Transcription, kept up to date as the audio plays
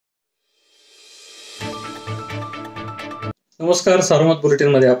नमस्कार, सार्वमत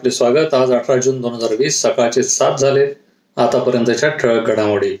बुलेटिनमध्ये आपले स्वागत। आज 18 जून 2020 सकाळचे 7 झाले। आतापर्यंतच्या ठळक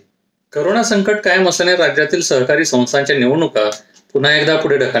घडामोडी। कोरोना संकट कायम असल्याने राज्यातील सहकारी संस्थांच्या निवडणुका पुन्हा एकदा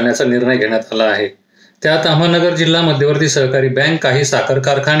पुढे ढकलण्याचा निर्णय घेण्यात आला आहे। त्यात अहमदनगर जिल्हा मध्यवर्ती सहकारी बँक, काही साखर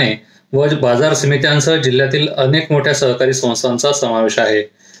कारखाने व बाजार समित्यांसह जिल्ह्यातील अनेक मोठ्या सहकारी संस्थांचा समावेश आहे।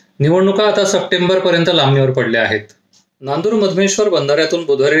 निवडणुका आता सप्टेंबरपर्यंत लांबणीवर पडल्या आहेत। नांदूर मधमेश्वर बंधाऱ्यातून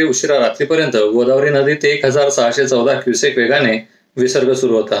बुधवारी उशिरा रात्रीपर्यंत गोदावरी नदीत 1614 क्युसेक वेगाने विसर्ग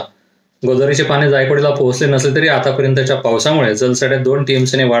सुरू होता। गोदावरीचे पाणी जायकवाडीला पोहोचले नसले तरी आतापर्यंतच्या पावसामुळे जलसाठ्यात 2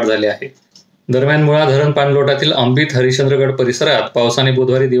 टीएमसीने वाढ झाली आहे। दरम्यान मुळा धरण पाणलोटातील अंबित हरिश्चंद्रगड परिसरात पावसाने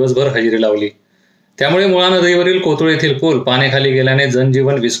बुधवारी दिवसभर हजेरी लावली। त्यामुळे मुळा नदीवरील कोतुळ येथील पूल पाण्याखाली गेल्याने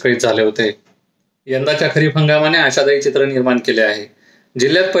जनजीवन विस्कळीत झाले होते। यंदाच्या खरीप हंगामाने आशादायी चित्र निर्माण केले आहे।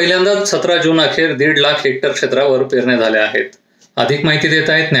 जिल्ह्यात पहिल्यांदाच 17 जून अखेर 1.5 लाख हेक्टर क्षेत्रावर पेरण्या झाल्या आहेत। अधिक माहिती देत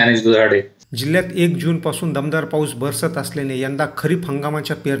आहेत ज्ञानेश दुधाडे। जिल्ह्यात 1 जूनपासून दमदार पाऊस बरसत असल्याने यंदा खरीप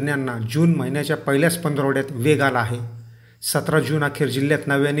हंगामाच्या पेरण्यांना जून महिन्याच्या पहिल्याच पंधरवड्यात वेग आला आहे। 17 जून अखेर जिल्ह्यात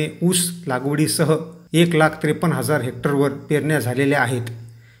नव्याने ऊस लागवडीसह 1,53,000 हेक्टरवर पेरण्या झालेल्या आहेत।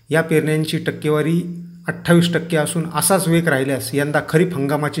 या पेरण्यांची टक्केवारी 28% असून असाच वेग राहिल्यास यंदा खरीप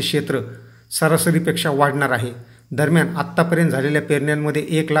हंगामाचे क्षेत्र सरासरीपेक्षा वाढणार आहे। दरम्यान आत्तापर्यंत झालेल्या पेरण्यांमध्ये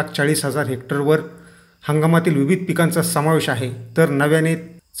 1,40,000 हेक्टरवर हंगामातील विविध पिकांचा समावेश आहे, तर नव्याने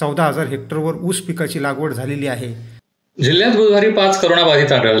 14,000 हेक्टरवर ऊस पिकाची लागवड झालेली आहे। जिल्ह्यात बुधवारी 5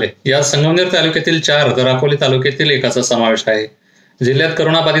 कोरोनाबाधित आढळले। यात संगमनेर तालुक्यातील 4 तर अकोले तालुक्यातील एकाचा समावेश आहे। जिल्ह्यात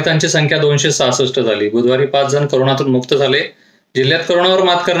कोरोनाबाधितांची संख्या 266 झाली। बुधवारी 5 जण कोरोनातून मुक्त झाले। जिल्ह्यात कोरोनावर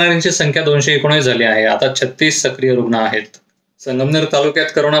मात करणाऱ्यांची संख्या 219 झाली आहे। आता 36 सक्रिय रुग्ण आहेत। संगमनेर तालुक्यात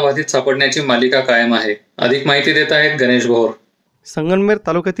कोरोनाबाधित सापडण्याची मालिका कायम आहे। अधिक माहिती देत आहेत गणेश भोर। संगमनेर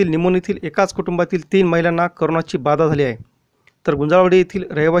तालुक्यातील निमोण येथील एकाच कुटुंबातील 3 महिलांना कोरोनाची बाधा झाली आहे, तर गुंजाळवाडी येथील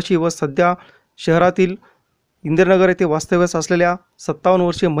रहिवासी व सध्या शहरातील इंदिरानगर येथे वास्तव्यास असलेल्या 57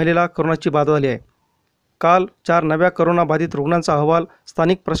 वर्षीय महिलेला कोरोनाची बाधा झाली आहे। काल 4 नव्या कोरोनाबाधित रुग्णांचा अहवाल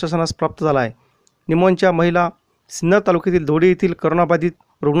स्थानिक प्रशासनास प्राप्त झाला आहे। निमोणच्या महिला सिन्नर तालुक्यातील दोडी येथील कोरोनाबाधित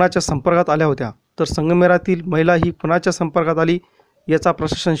रुग्णाच्या संपर्कात आल्या होत्या, तर संगमेरातील महिला ही कुणाच्या संपर्कात आली याचा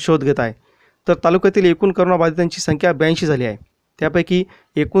प्रशासन शोध घेत आहे। तर तालुक्यातील एकूण कोरोनाबाधितांची संख्या 82 झाली आहे। त्यापैकी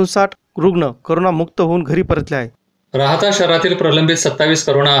 59 रुग्ण कोरोनामुक्त होऊन घरी परतले आहेत। राहता शहरातील प्रलंबित 27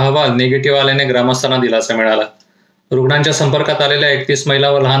 कोरोना अहवाल निगेटिव्ह आल्याने ग्रामस्थांना दिलासा मिळाला। रुग्णांच्या संपर्कात आलेल्या 31 महिला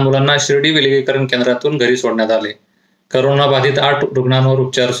व लहान मुलांना शिर्डी विलगीकरण केंद्रातून घरी सोडण्यात आले। कोरोनाबाधित 8 रुग्णांवर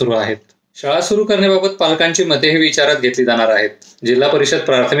उपचार सुरू आहेत। शाळा सुरू करण्याबाबत पालकांची मतेही विचारात घेतली जाणार आहेत। जिल्हा परिषद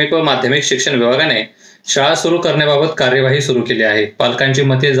प्राथमिक व माध्यमिक शिक्षण विभागाने शाळा सुरू करण्याबाबत कार्यवाही सुरू केली आहे। पालकांची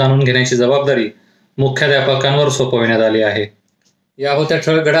मते जाणून घेण्याची जबाबदारी मुख्याध्यापकांवर सोपविण्यात आली आहे। या होत्या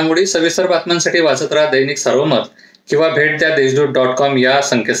ठळक घडामोडी। सविस्तर बातम्यांसाठी वाचत राहा दैनिक सार्वमत किंवा भेट द्या देशदूत.com या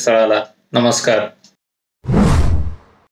संकेतस्थळाला। नमस्कार।